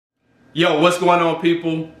Yo, what's going on,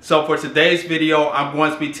 people? So for today's video, I'm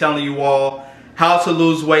going to be telling you all how to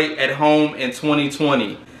lose weight at home in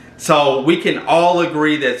 2020. So we can all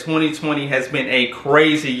agree that 2020 has been a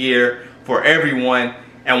crazy year for everyone.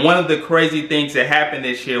 And one of the crazy things that happened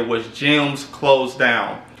this year was gyms closed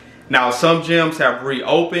down. Now, some gyms have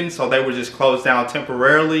reopened, so they were just closed down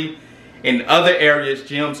temporarily. In other areas,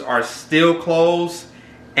 gyms are still closed,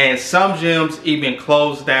 and some gyms even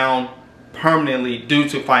closed down permanently due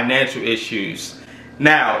to financial issues.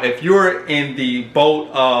 Now, if you're in the boat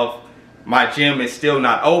of my gym is still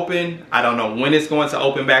not open, I don't know when it's going to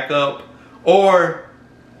open back up, or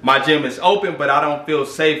my gym is open but I don't feel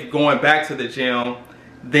safe going back to the gym,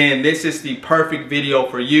 then this is the perfect video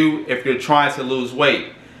for you if you're trying to lose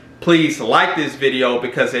weight. Please like this video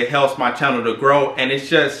because it helps my channel to grow, and it's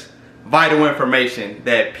just vital information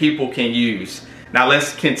that people can use. Now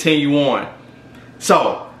let's continue on.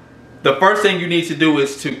 So the first thing you need to do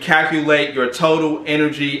is to calculate your total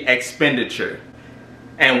energy expenditure.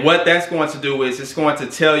 And what that's going to do is it's going to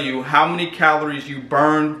tell you how many calories you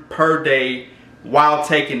burn per day while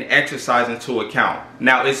taking exercise into account.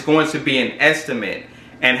 Now it's going to be an estimate,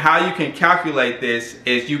 and how you can calculate this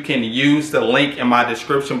is you can use the link in my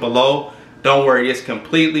description below. Don't worry, it's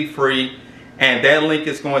completely free, and that link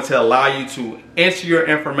is going to allow you to enter your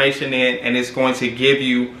information in, and it's going to give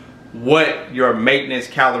you what your maintenance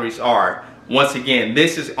calories are. Once again,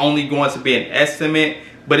 this is only going to be an estimate,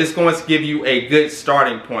 but it's going to give you a good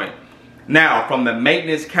starting point. Now, from the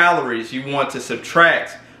maintenance calories, you want to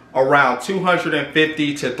subtract around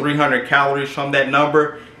 250 to 300 calories from that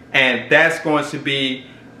number, and that's going to be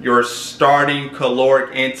your starting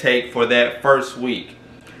caloric intake for that first week.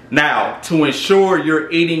 Now, to ensure you're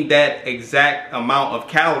eating that exact amount of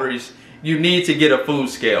calories, you need to get a food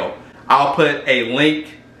scale. I'll put a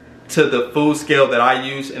link to the food scale that I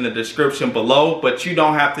use in the description below, but you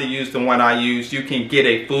don't have to use the one I use. You can get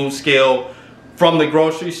a food scale from the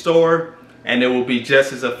grocery store and it will be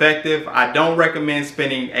just as effective. I don't recommend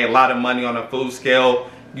spending a lot of money on a food scale.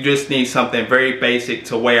 You just need something very basic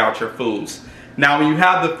to weigh out your foods. Now, when you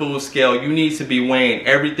have the food scale, you need to be weighing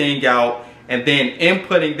everything out and then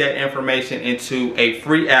inputting that information into a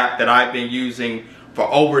free app that I've been using for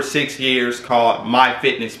over 6 years called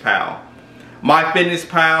MyFitnessPal.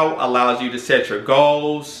 MyFitnessPal allows you to set your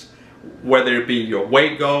goals, whether it be your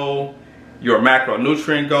weight goal, your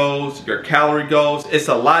macronutrient goals, your calorie goals. It's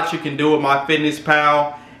a lot you can do with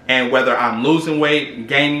MyFitnessPal, and whether I'm losing weight,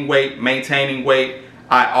 gaining weight, maintaining weight,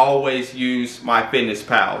 I always use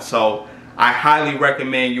MyFitnessPal. So I highly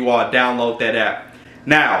recommend you all download that app.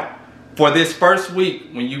 Now, for this first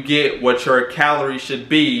week, when you get what your calories should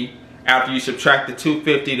be after you subtract the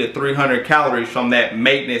 250 to 300 calories from that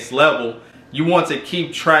maintenance level, you want to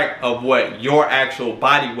keep track of what your actual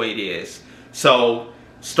body weight is. So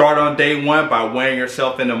start on day one by weighing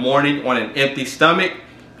yourself in the morning on an empty stomach.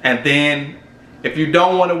 And then if you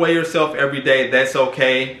don't want to weigh yourself every day, that's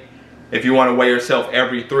okay. If you want to weigh yourself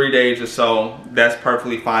every 3 days or so, that's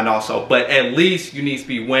perfectly fine also. But at least you need to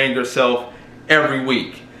be weighing yourself every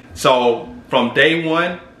week. So from day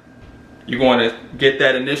one, you're going to get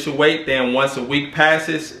that initial weight. Then once a week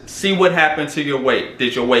passes, see what happened to your weight.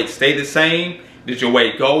 Did your weight stay the same? Did your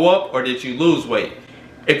weight go up, or did you lose weight?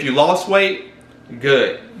 If you lost weight,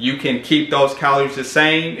 good. You can keep those calories the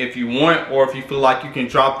same if you want, or if you feel like you can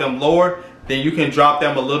drop them lower, then you can drop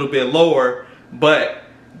them a little bit lower. But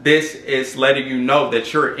this is letting you know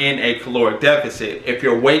that you're in a caloric deficit. If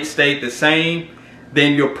your weight stayed the same,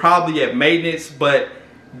 then you're probably at maintenance, but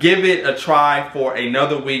give it a try for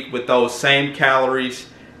another week with those same calories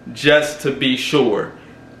just to be sure.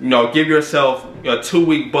 You know, give yourself a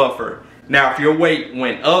 2-week buffer. Now, if your weight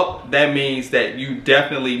went up, that means that you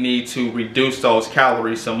definitely need to reduce those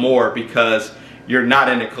calories some more because you're not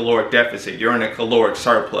in a caloric deficit. You're in a caloric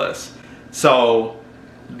surplus. So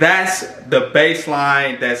that's the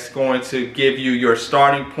baseline that's going to give you your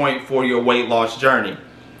starting point for your weight loss journey.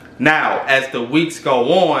 Now, as the weeks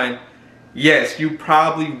go on, yes, you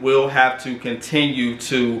probably will have to continue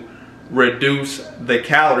to reduce the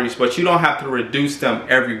calories, but you don't have to reduce them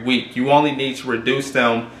every week. You only need to reduce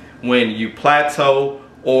them when you plateau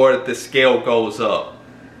or the scale goes up.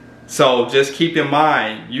 So just keep in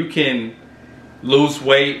mind, you can lose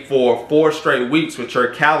weight for 4 straight weeks with your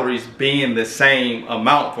calories being the same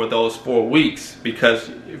amount for those 4 weeks. Because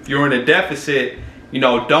if you're in a deficit, you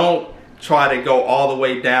know, don't try to go all the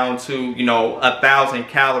way down to, you know, 1,000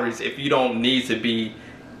 calories if you don't need to be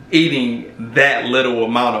eating that little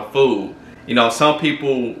amount of food. You know, some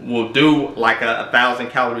people will do like a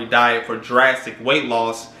 1,000 calorie diet for drastic weight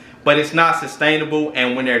loss, but it's not sustainable,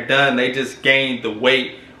 and when they're done, they just gain the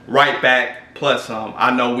weight right back plus some.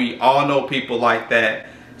 I know we all know people like that.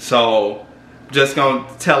 So just gonna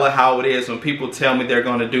tell it how it is. When people tell me they're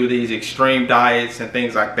gonna do these extreme diets and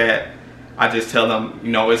things like that, I just tell them,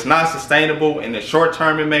 you know, it's not sustainable. In the short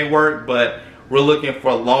term it may work, but we're looking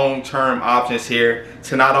for long-term options here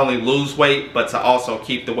to not only lose weight, but to also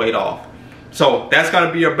keep the weight off. So that's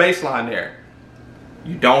gonna be your baseline there.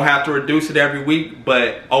 You don't have to reduce it every week,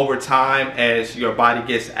 but over time, as your body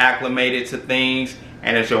gets acclimated to things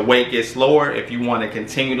and as your weight gets lower, if you want to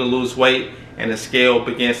continue to lose weight and the scale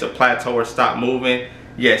begins to plateau or stop moving,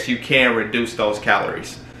 yes, you can reduce those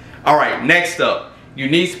calories. All right, next up, you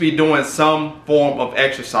need to be doing some form of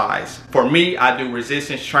exercise. For me, I do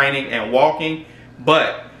resistance training and walking,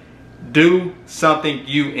 but do something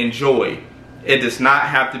you enjoy. It does not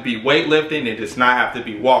have to be weightlifting. It does not have to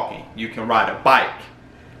be walking. You can ride a bike.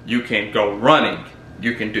 You can go running.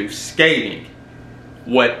 You can do skating.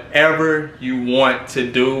 Whatever you want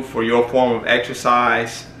to do for your form of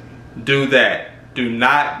exercise, do that. Do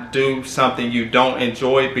not do something you don't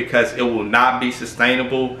enjoy, because it will not be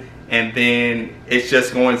sustainable, and then it's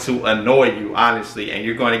just going to annoy you, honestly, and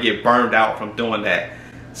you're going to get burned out from doing that.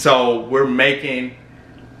 So we're making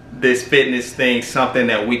this fitness thing something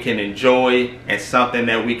that we can enjoy and something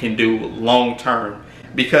that we can do long term.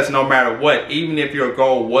 Because no matter what, even if your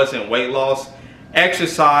goal wasn't weight loss,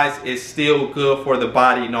 exercise is still good for the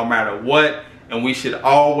body no matter what, and we should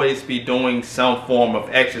always be doing some form of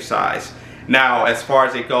exercise. Now, as far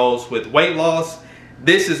as it goes with weight loss,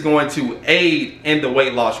 this is going to aid in the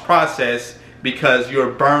weight loss process because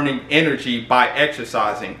you're burning energy by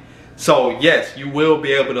exercising. So yes, you will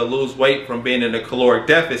be able to lose weight from being in a caloric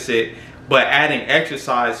deficit, but adding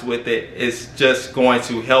exercise with it is just going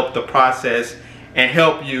to help the process and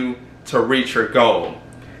help you to reach your goal.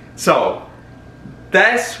 So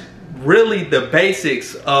that's really the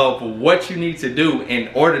basics of what you need to do in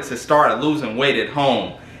order to start losing weight at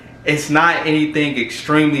home. It's not anything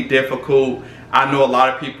extremely difficult. I know a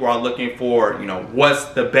lot of people are looking for, you know, what's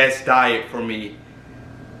the best diet for me?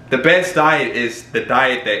 The best diet is the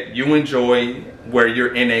diet that you enjoy, where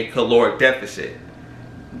you're in a caloric deficit.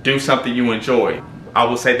 Do something you enjoy. I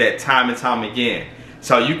will say that time and time again.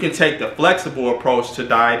 So you can take the flexible approach to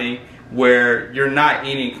dieting, where you're not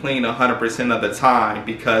eating clean 100% of the time,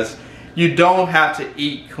 because you don't have to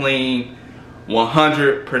eat clean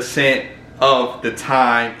 100% of the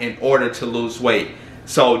time in order to lose weight.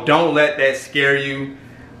 So don't let that scare you,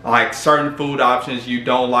 like certain food options you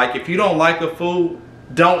don't like. If you don't like a food,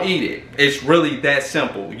 don't eat it. It's really that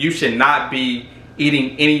simple. You should not be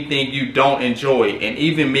eating anything you don't enjoy. And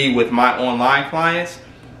even me with my online clients,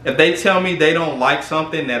 if they tell me they don't like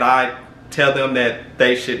something that I tell them that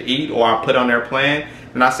they should eat or I put on their plan,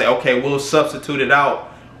 then I say, okay, we'll substitute it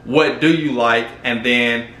out. What do you like? And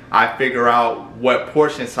then I figure out what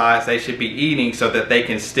portion size they should be eating so that they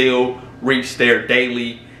can still reach their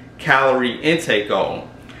daily calorie intake goal.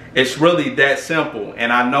 It's really that simple.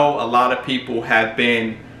 And I know a lot of people have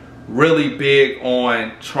been really big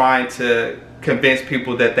on trying to convince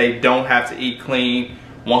people that they don't have to eat clean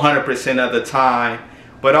 100% of the time.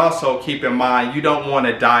 But also keep in mind, you don't want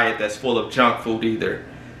a diet that's full of junk food either.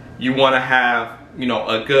 You want to have, you know,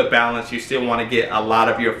 a good balance. You still want to get a lot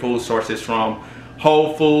of your food sources from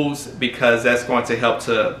whole foods, because that's going to help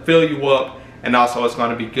to fill you up, and also it's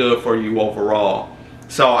going to be good for you overall.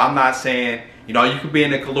 So I'm not saying, you know, you could be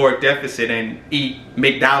in a caloric deficit and eat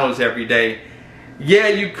McDonald's every day. Yeah,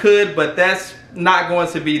 you could, but that's not going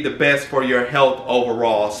to be the best for your health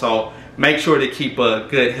overall. So make sure to keep a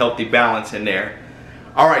good healthy balance in there.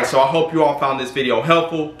 Alright, so I hope you all found this video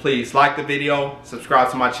helpful. Please like the video,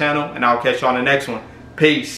 subscribe to my channel, and I'll catch you on the next one. Peace.